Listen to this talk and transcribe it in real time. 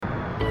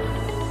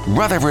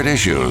Rutherford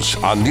Issues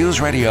on News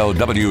Radio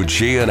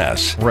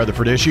WGNS.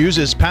 Rutherford Issues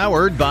is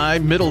powered by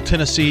Middle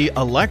Tennessee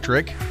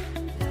Electric.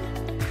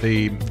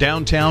 The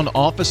downtown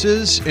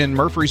offices in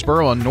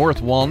Murfreesboro on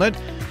North Walnut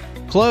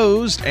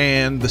closed,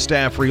 and the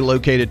staff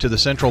relocated to the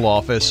central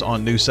office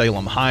on New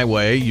Salem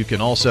Highway. You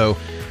can also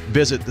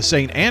visit the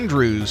St.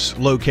 Andrews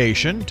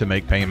location to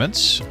make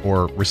payments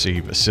or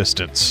receive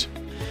assistance.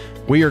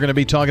 We are going to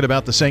be talking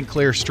about the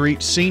Clair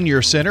Street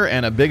Senior Center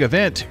and a big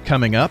event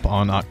coming up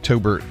on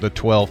October the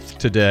 12th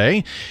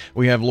today.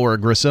 We have Laura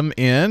Grissom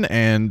in,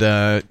 and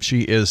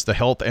she is the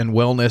Health and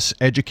Wellness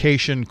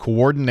Education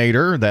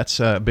Coordinator. That's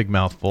a big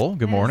mouthful.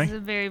 Good morning. It's a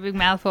very big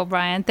mouthful,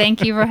 Brian.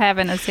 Thank you for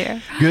having us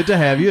here. Good to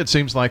have you. It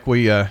seems like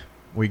we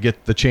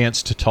get the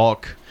chance to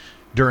talk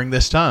during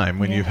this time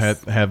when you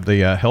have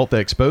the Health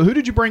Expo. Who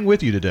did you bring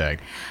with you today?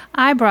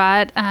 I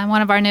brought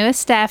one of our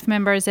newest staff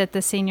members at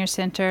the Senior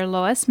Center,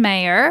 Lois,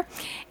 Maier,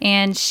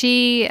 and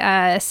she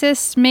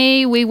assists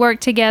me. We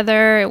work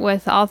together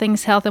with all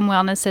things health and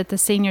wellness at the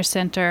Senior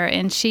Center,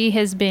 and she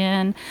has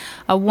been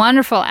a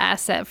wonderful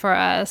asset for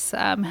us,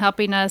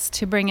 helping us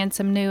to bring in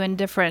some new and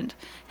different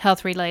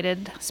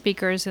health-related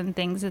speakers and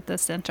things at the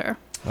center.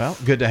 Well,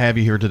 good to have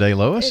you here today,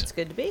 Lois. It's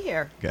good to be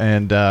here.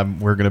 And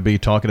we're going to be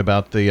talking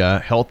about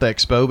the Health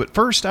Expo. But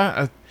first,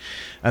 I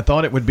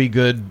thought it would be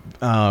good.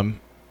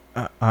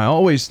 I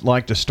always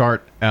like to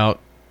start out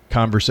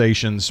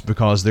conversations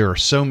because there are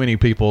so many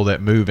people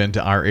that move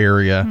into our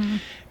area,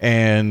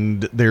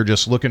 and they're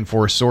just looking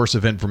for a source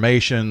of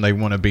information. They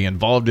want to be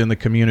involved in the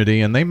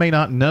community, and they may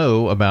not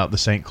know about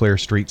the Clair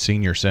Street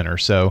Senior Center.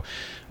 So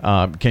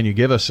can you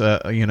give us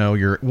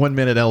your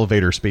 1-minute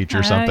elevator speech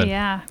or something? Oh,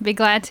 yeah. Be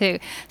glad to.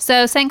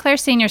 So Clair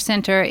Senior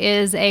Center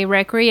is a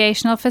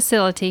recreational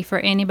facility for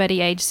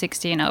anybody age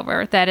 60 and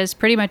over. That is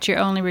pretty much your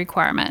only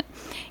requirement.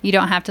 You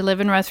don't have to live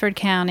in Rutherford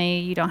County.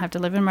 You don't have to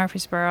live in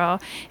Murfreesboro.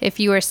 If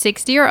you are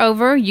 60 or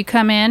over, you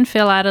come in,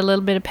 fill out a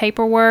little bit of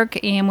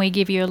paperwork, and we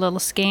give you a little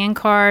scan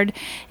card.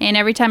 And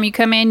every time you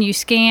come in, you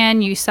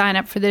scan, you sign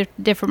up for the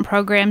different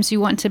programs you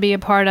want to be a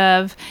part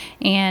of.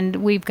 And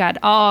we've got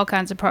all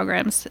kinds of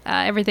programs,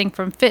 everything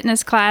from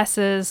fitness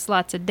classes,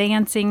 lots of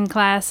dancing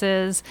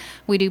classes.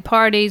 We do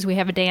parties. We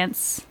have a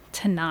dance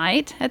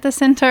tonight at the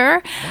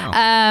center.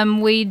 Wow.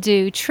 We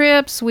do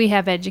trips. We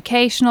have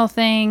educational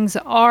things,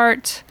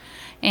 art,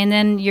 and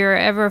then your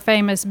ever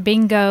famous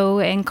bingo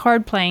and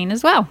card playing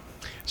as well.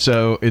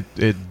 So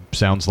it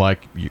sounds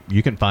like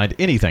you can find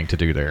anything to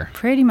do there.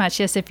 Pretty much,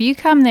 yes. If you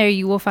come there,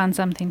 you will find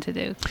something to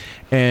do.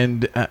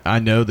 And I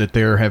know that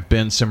there have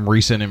been some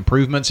recent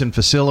improvements in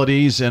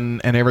facilities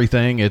and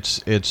everything.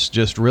 It's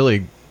just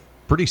really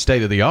pretty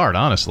state of the art,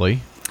 honestly.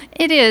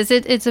 It is.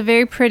 It's a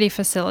very pretty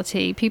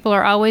facility. People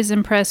are always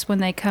impressed when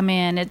they come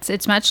in.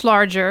 It's much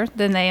larger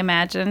than they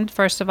imagined,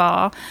 first of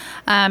all.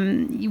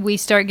 We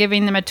start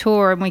giving them a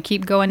tour, and we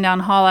keep going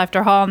down hall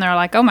after hall, and they're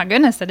like, oh, my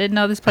goodness, I didn't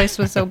know this place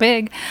was so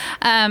big.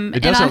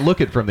 It doesn't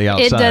look it from the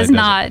outside. It does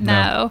not,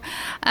 no.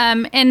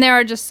 And there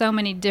are just so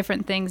many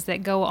different things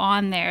that go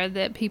on there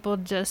that people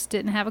just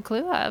didn't have a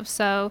clue of.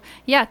 So,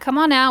 yeah, come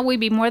on out. We'd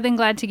be more than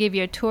glad to give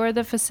you a tour of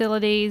the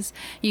facilities.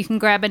 You can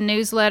grab a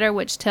newsletter,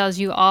 which tells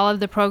you all of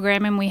the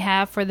programming we have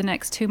for the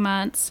next 2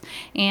 months,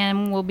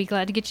 and we'll be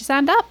glad to get you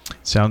signed up.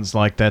 Sounds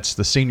like that's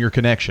the Senior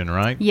Connection,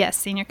 right? Yes,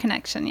 Senior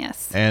Connection,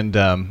 yes. And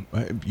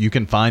you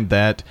can find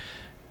that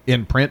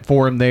in print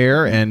form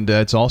there, and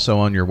it's also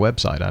on your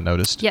website, I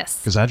noticed. Yes.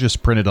 Because I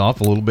just printed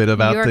off a little bit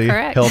about the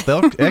correct. Health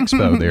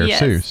Expo there, yes.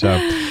 too.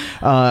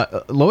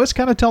 So, Lois,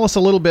 kind of tell us a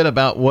little bit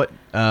about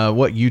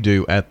what you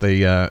do at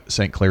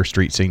the Clair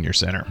Street Senior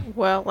Center.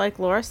 Well, like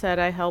Laura said,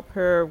 I help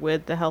her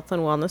with the health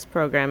and wellness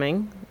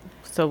programming.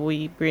 So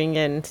we bring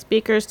in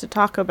speakers to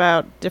talk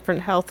about different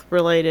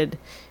health-related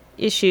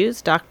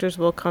issues. Doctors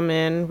will come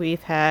in.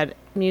 We've had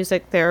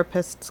music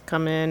therapists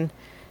come in,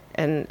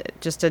 and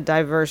just a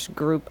diverse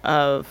group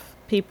of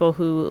people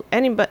who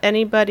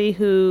anybody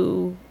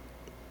who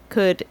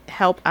could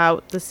help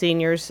out the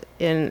seniors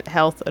in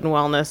health and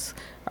wellness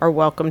are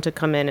welcome to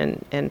come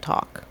in and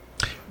talk.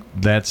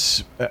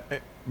 That's,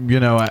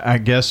 I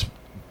guess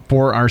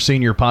for our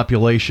senior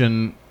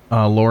population,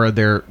 Laura,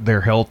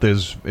 their health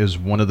is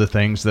one of the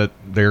things that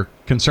they're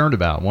concerned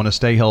about, want to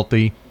stay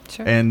healthy.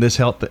 Sure. And this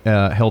Health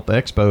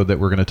Expo that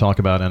we're going to talk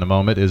about in a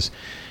moment is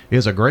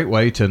a great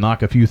way to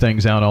knock a few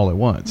things out all at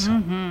once.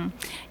 Mm-hmm.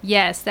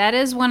 Yes, that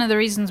is one of the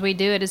reasons we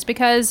do it, is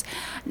because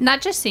not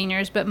just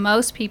seniors, but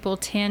most people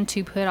tend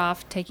to put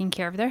off taking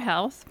care of their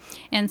health.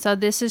 And so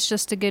this is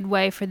just a good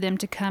way for them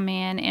to come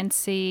in and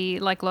see,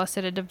 like Lois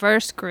said, a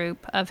diverse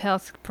group of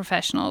health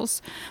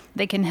professionals.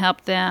 They can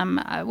help them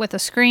with a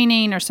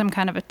screening or some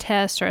kind of a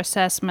test or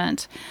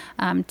assessment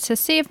to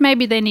see if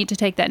maybe they need to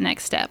take that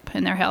next step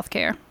in their health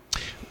care.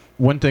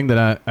 One thing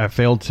that I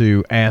failed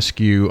to ask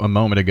you a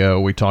moment ago,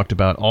 we talked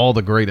about all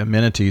the great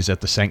amenities at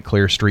the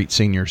Clair Street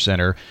Senior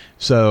Center.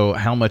 So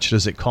how much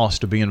does it cost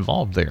to be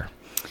involved there?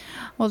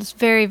 Well, it's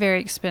very,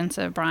 very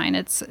expensive, Brian.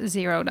 It's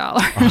 $0.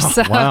 Oh,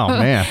 So wow,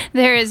 man.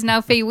 there is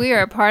no fee. We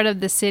are a part of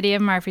the city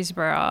of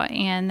Murfreesboro,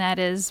 and that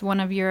is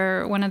one of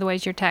the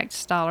ways your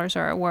tax dollars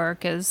are at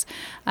work. Is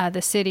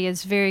the city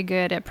is very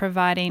good at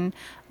providing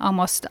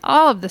almost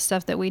all of the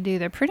stuff that we do.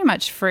 They're pretty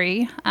much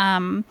free.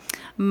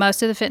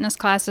 Most of the fitness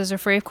classes are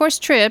free. Of course,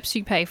 trips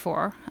you pay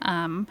for,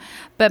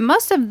 but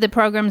most of the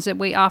programs that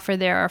we offer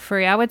there are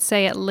free. I would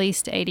say at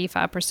least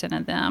 85%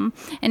 of them,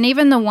 and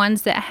even the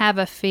ones that have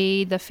a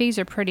fee, the fees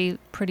are pretty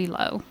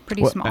low,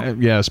 pretty small.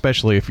 Yeah,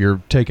 especially if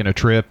you're taking a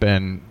trip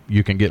and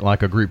you can get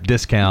like a group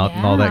discount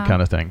and all that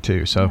kind of thing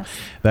too. So Yes.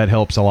 that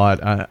helps a lot.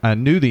 I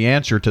knew the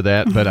answer to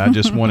that, but I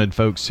just wanted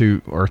folks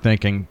who are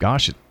thinking,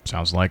 gosh, it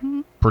sounds like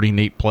pretty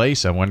neat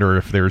place. I wonder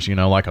if there's,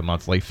 like a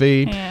monthly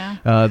fee.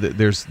 Yeah.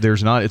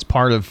 There's not. It's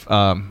part of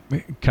kind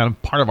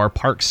of part of our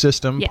park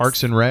system, Yes.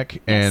 Parks and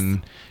Rec,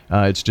 and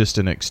it's just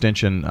an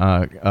extension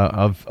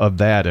of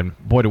that. And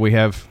boy, do we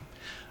have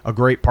a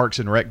great Parks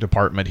and Rec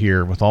department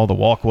here with all the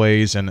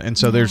walkways, and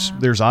so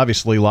there's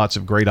obviously lots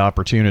of great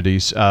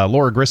opportunities.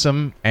 Laura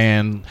Grissom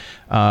and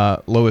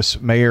Lois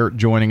Maier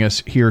joining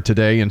us here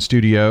today in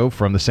studio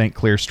from the St.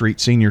 Clair Street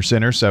Senior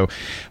Center. So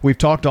we've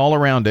talked all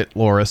around it,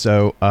 Laura.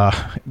 So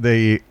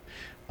the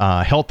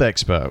Health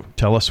Expo,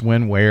 tell us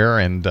when, where,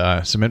 and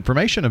some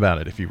information about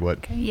it, if you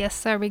would. Yes,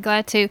 sir. Be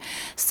glad to.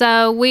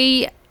 So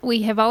we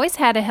have always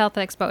had a Health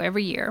Expo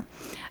every year.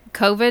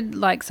 COVID,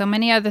 like so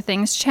many other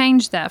things,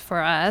 changed that for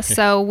us.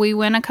 So we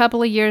went a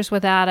couple of years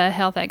without a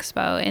Health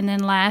Expo. And then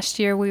last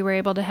year we were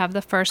able to have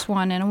the first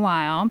one in a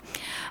while.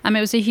 It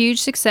was a huge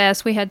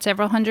success. We had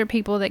several hundred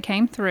people that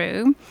came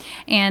through.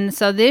 And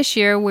so this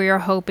year we are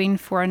hoping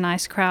for a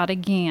nice crowd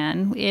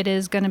again. It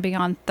is going to be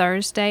on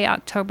Thursday,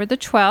 October the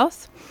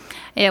 12th.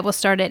 It will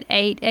start at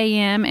 8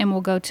 a.m. and will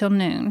go till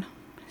noon.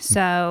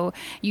 So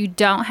you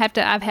don't have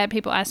to. I've had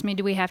people ask me,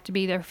 do we have to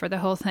be there for the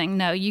whole thing?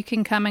 No, you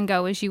can come and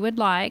go as you would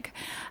like.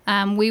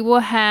 We will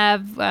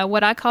have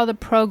what I call the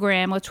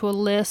program, which will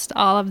list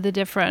all of the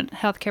different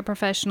healthcare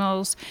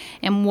professionals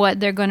and what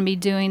they're going to be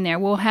doing there.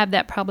 We'll have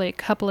that probably a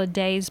couple of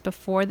days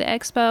before the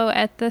expo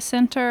at the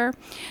center.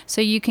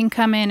 So you can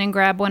come in and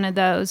grab one of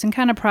those and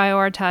kind of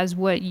prioritize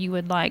what you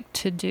would like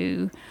to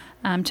do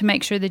to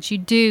make sure that you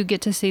do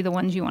get to see the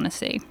ones you want to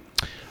see.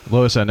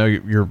 Lois, I know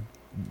you're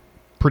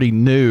pretty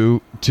new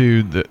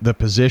to the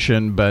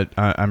position, but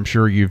I'm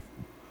sure you've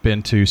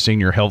been to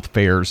senior health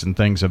fairs and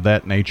things of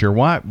that nature.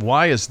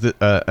 Why is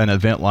an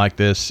event like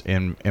this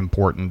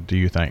important, do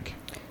you think?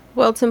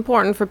 Well, it's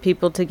important for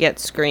people to get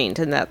screened,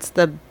 and that's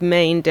the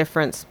main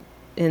difference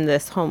in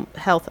this home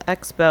health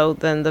expo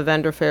than the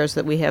vendor fairs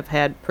that we have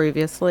had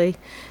previously,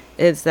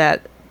 is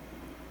that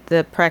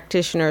the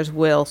practitioners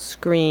will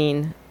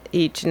screen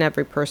each and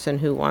every person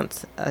who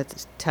wants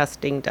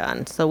testing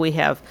done. So we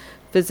have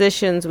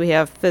physicians, we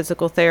have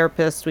physical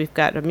therapists, we've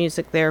got a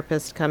music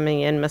therapist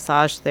coming in,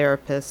 massage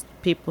therapists,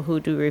 people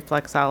who do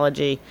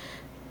reflexology.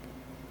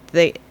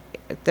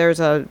 There's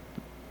a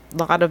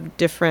lot of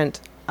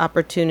different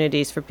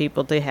opportunities for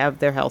people to have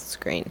their health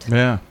screened.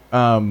 Yeah.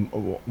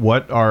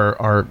 What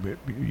are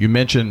you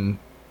mentioned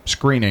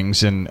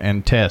screenings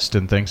and tests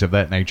and things of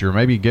that nature.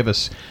 Maybe give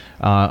us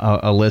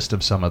a list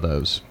of some of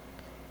those.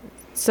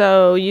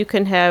 So you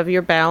can have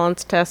your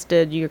balance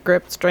tested, your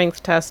grip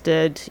strength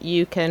tested,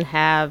 you can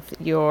have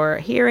your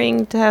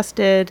hearing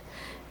tested,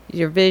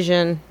 your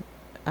vision.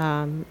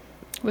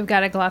 We've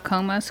got a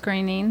glaucoma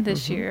screening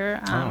this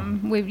year.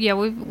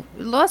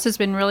 Lois has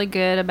been really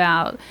good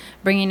about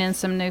bringing in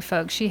some new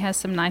folks. She has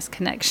some nice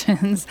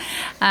connections.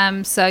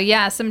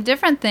 Some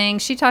different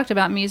things. She talked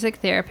about music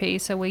therapy.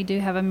 So we do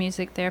have a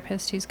music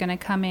therapist who's going to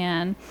come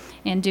in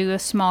and do a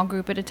small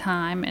group at a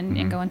time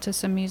and go into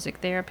some music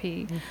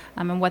therapy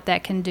and what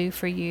that can do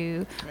for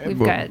you.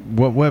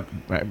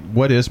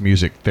 What is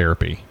music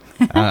therapy?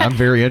 I'm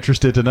very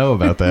interested to know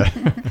about that.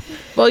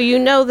 Well, you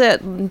know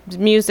that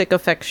music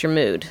affects your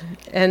mood,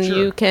 and Sure.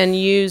 you can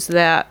use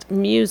that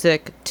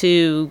music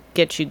to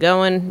get you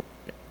going,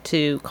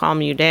 to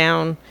calm you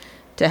down,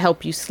 to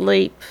help you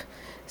sleep.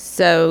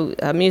 So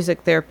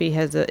music therapy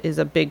is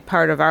a big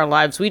part of our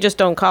lives. We just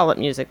don't call it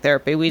music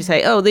therapy. We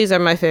say, oh, these are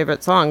my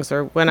favorite songs,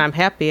 or when I'm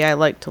happy, I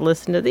like to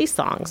listen to these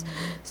songs.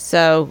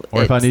 So,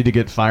 or if I need to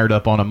get fired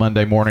up on a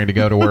Monday morning to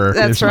go to work,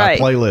 That's there's right.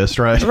 my playlist,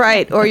 right?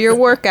 Right, or your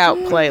workout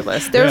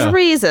playlist. There's Yeah.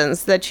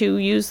 reasons that you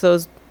use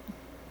those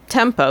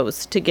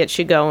tempos to get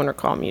you going or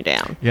calm you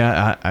down.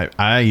 Yeah,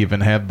 I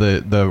even have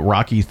the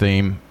Rocky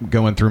theme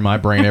going through my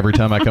brain every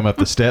time I come up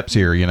the steps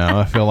here.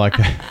 I feel like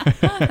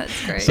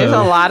That's great. So- There's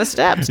a lot of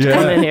steps to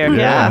come in here.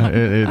 Yeah.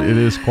 It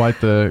is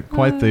quite the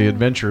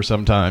adventure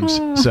sometimes.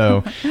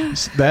 So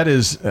that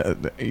is,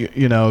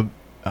 do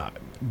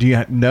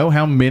you know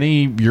how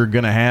many you're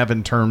going to have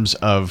in terms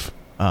of?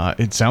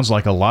 It sounds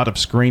like a lot of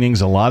screenings,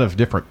 a lot of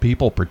different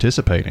people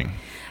participating.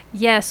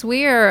 Yes,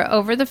 we are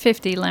over the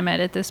 50 limit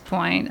at this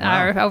point.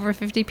 Wow. Over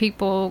 50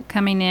 people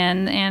coming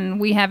in, and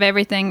we have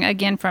everything,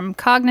 again, from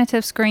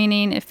cognitive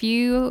screening. If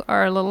you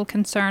are a little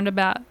concerned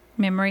about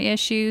memory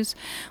issues.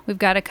 We've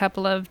got a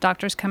couple of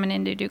doctors coming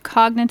in to do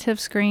cognitive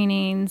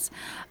screenings.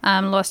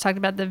 Lois talked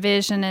about the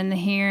vision and the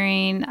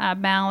hearing,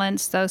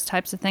 balance, those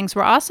types of things.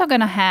 We're also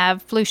going to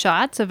have flu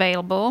shots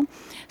available.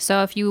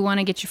 So if you want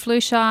to get your flu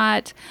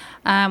shot,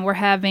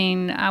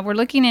 we're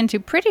looking into,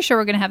 pretty sure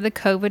we're going to have the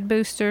COVID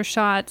booster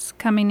shots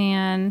coming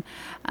in,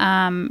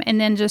 and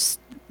then just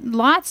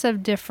lots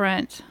of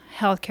different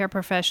healthcare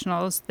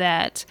professionals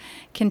that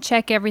can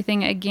check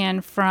everything,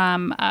 again,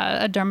 from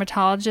a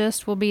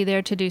dermatologist will be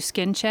there to do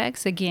skin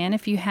checks. Again,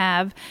 if you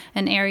have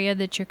an area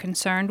that you're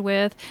concerned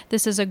with,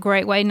 this is a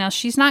great way. Now,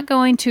 she's not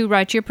going to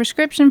write you a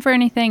prescription for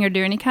anything or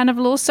do any kind of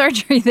little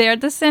surgery there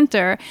at the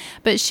center,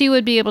 but she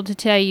would be able to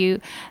tell you,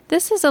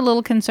 this is a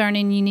little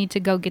concerning, you need to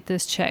go get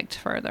this checked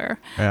further,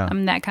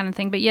 that kind of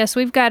thing. But yes,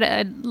 we've got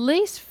at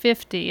least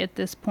 50 at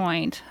this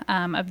point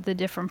of the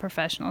different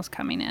professionals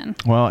coming in.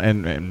 Well,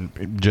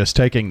 and just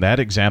taking that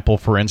example,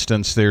 for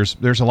instance,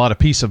 there's a lot of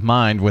peace of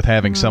mind with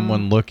having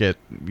someone look at,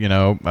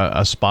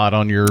 a spot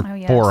on your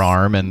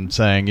forearm and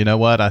saying, you know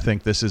what, I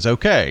think this is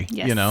okay,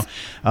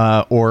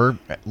 or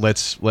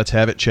let's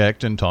have it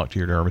checked and talk to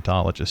your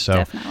dermatologist. So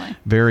definitely.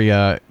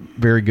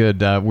 Very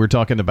good. We're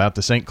talking about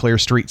the St. Clair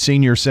Street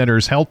Senior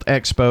Center's Health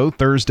Expo,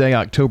 Thursday,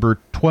 October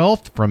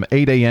 12th from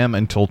 8 a.m.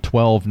 until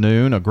 12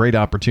 noon. A great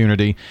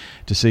opportunity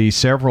to see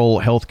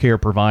several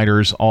healthcare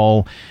providers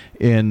all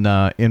in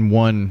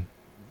one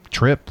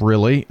trip,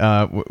 really.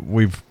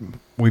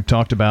 We've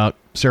talked about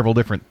several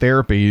different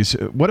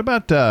therapies. What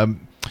about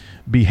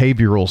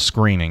behavioral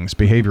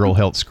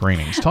health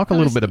screenings? Talk a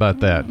little bit about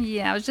that.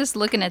 Yeah, I was just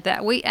looking at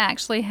that. We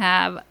actually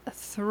have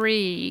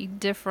 3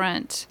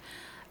 different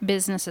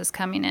businesses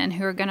coming in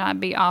who are going to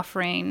be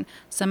offering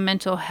some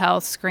mental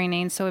health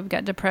screenings. So we've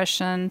got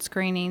depression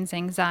screenings,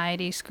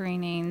 anxiety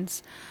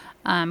screenings,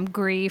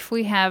 grief.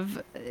 We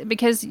have,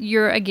 because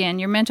your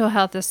mental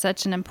health is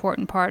such an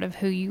important part of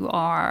who you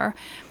are.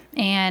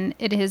 And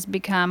it has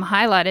become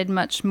highlighted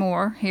much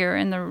more here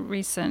in the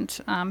recent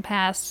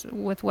past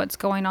with what's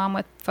going on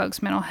with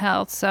folks' mental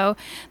health. So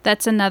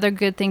that's another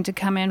good thing to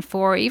come in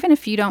for. Even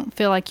if you don't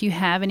feel like you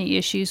have any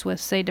issues with,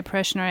 say,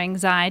 depression or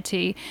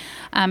anxiety,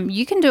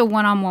 you can do a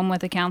one-on-one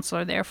with a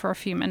counselor there for a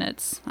few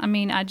minutes. I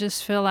mean, I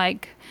just feel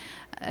like,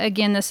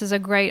 again, this is a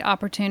great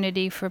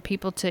opportunity for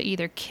people to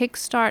either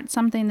kickstart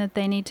something that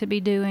they need to be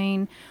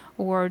doing,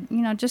 or,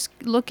 just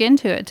look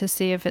into it to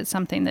see if it's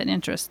something that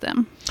interests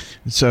them.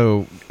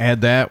 So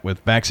add that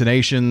with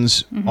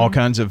vaccinations, all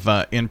kinds of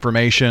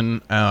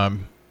information.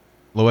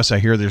 Lois, I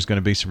hear there's going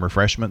to be some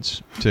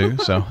refreshments too.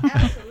 So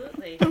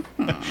Absolutely.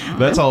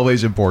 That's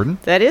always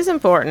important. That is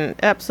important.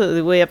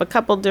 Absolutely. We have a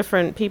couple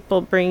different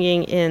people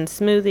bringing in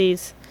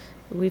smoothies.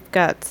 We've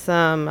got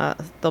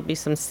there'll be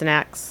some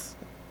snacks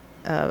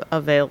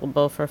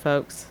available for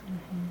folks.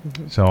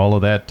 Mm-hmm. So all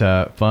of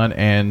that fun.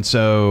 And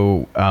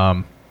so,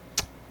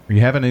 are you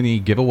having any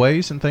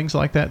giveaways and things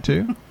like that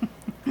too?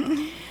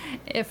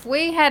 If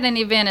we had an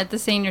event at the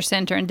Senior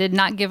Center and did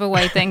not give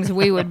away things,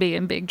 we would be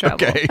in big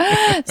trouble. Okay.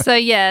 So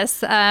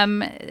yes,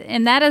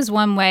 and that is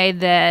one way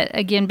that,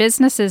 again,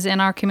 businesses in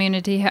our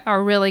community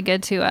are really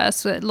good to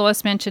us.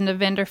 Lois mentioned a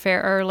vendor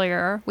fair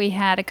earlier. We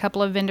had a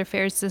couple of vendor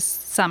fairs this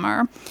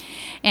summer,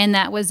 and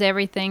that was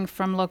everything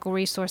from local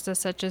resources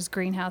such as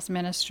Greenhouse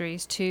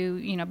Ministries to,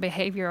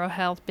 behavioral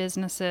health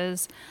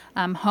businesses,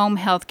 home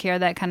health care,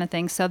 that kind of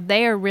thing. So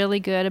they are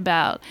really good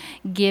about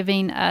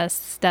giving us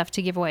stuff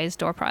to give away as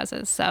door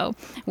prizes. So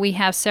we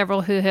have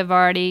several who have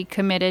already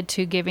committed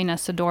to giving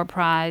us a door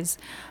prize.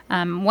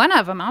 One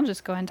of them, I'll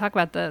just go ahead and talk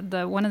about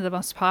the one of the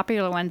most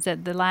popular ones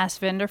at the last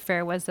vendor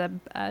fair was a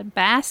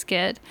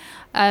basket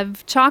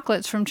of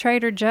chocolates from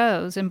Trader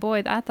Joe's. And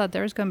boy, I thought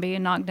there was going to be a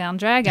knockdown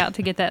drag out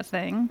to get that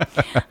thing.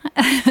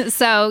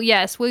 So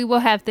yes, we will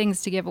have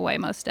things to give away,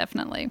 most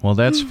definitely. Well,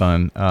 that's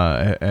fun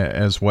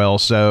as well.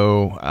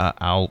 So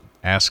I'll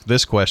ask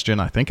this question.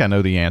 I think I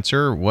know the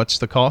answer. What's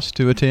the cost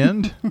to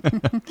attend?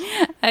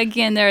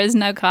 Again, there is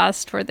no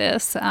cost for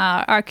this.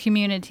 Our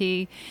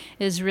community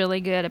is really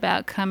good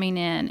about coming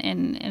in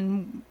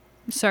and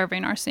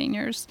serving our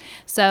seniors.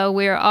 So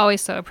we're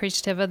always so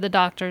appreciative of the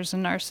doctors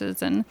and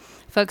nurses and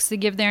folks that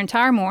give their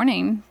entire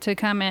morning to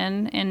come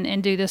in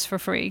and do this for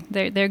free.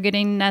 They're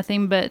getting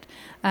nothing but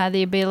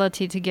the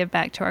ability to give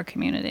back to our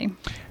community.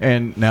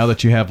 And now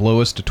that you have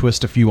Lois to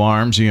twist a few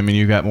arms,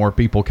 you got more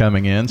people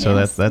coming in, so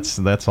yes.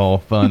 that's all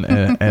fun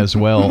as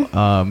well.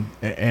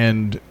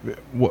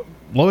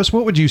 Lois,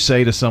 what would you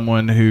say to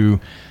someone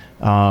who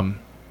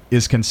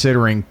is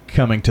considering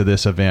coming to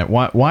this event?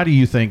 Why do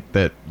you think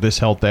that this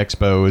Health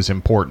Expo is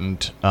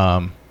important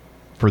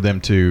for them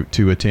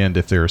to attend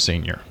if they're a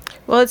senior?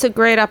 Well, it's a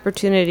great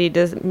opportunity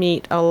to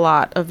meet a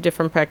lot of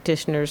different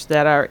practitioners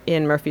that are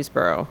in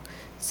Murfreesboro.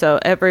 So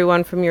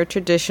everyone from your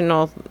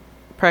traditional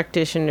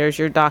practitioners,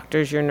 your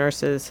doctors, your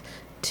nurses,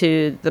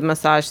 to the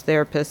massage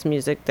therapists,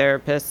 music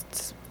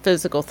therapists,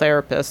 physical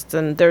therapists,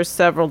 and there's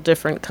several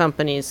different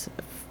companies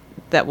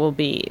that will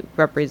be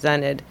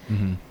represented,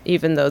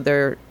 even though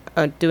they're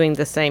doing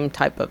the same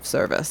type of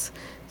service.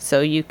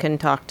 So you can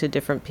talk to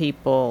different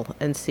people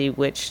and see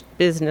which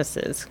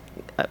businesses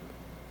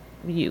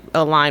you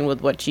align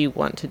with what you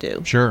want to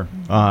do. Sure.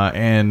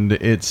 And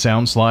it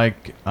sounds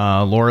like,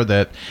 Laura,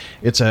 that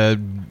it's a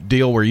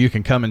deal where you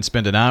can come and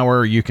spend an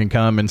hour. You can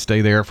come and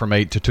stay there from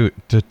 8 to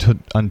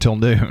until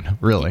noon,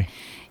 really.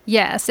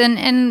 Yes.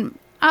 And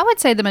I would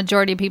say the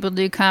majority of people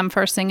do come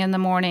first thing in the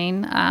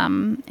morning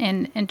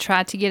and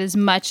try to get as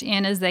much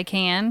in as they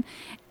can.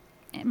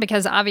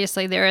 Because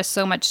obviously there is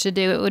so much to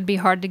do, it would be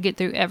hard to get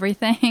through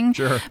everything.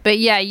 Sure. But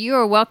yeah, you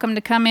are welcome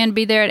to come in,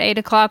 be there at 8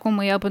 o'clock when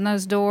we open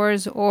those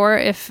doors, or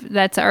if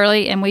that's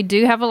early, and we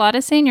do have a lot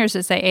of seniors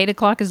that say 8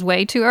 o'clock is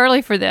way too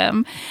early for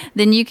them,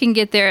 then you can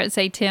get there at,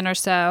 say, 10 or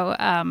so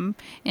and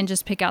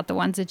just pick out the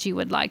ones that you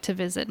would like to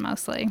visit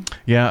mostly.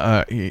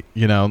 Yeah,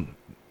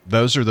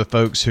 those are the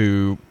folks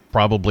who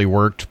probably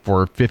worked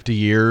for 50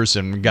 years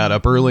and got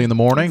up early in the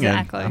morning.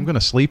 Exactly. And I'm going to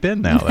sleep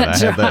in now that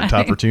That's I have that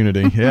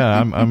opportunity. Yeah,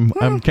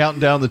 I'm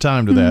counting down the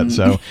time to that.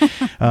 So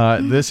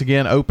this,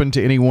 again, open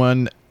to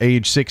anyone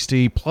age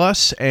 60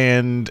 plus.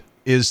 And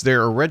is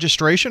there a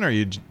registration, or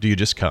do you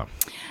just come?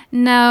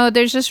 No,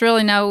 there's just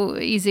really no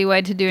easy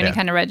way to do any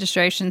kind of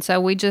registration.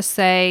 So we just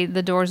say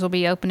the doors will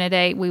be open at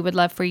 8. We would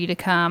love for you to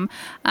come.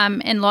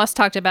 And Lois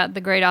talked about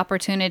the great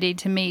opportunity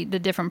to meet the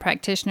different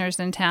practitioners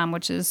in town,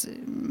 which is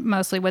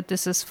mostly what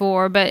this is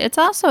for. But it's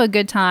also a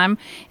good time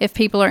if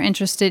people are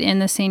interested in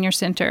the senior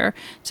center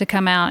to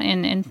come out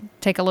and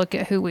take a look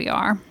at who we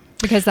are,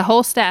 because the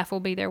whole staff will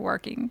be there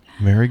working.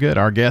 Very good.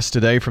 Our guests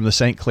today from the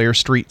St. Clair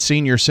Street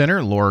Senior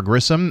Center, Laura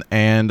Grissom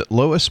and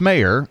Lois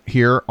Maier,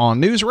 here on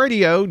News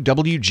Radio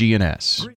WGNS.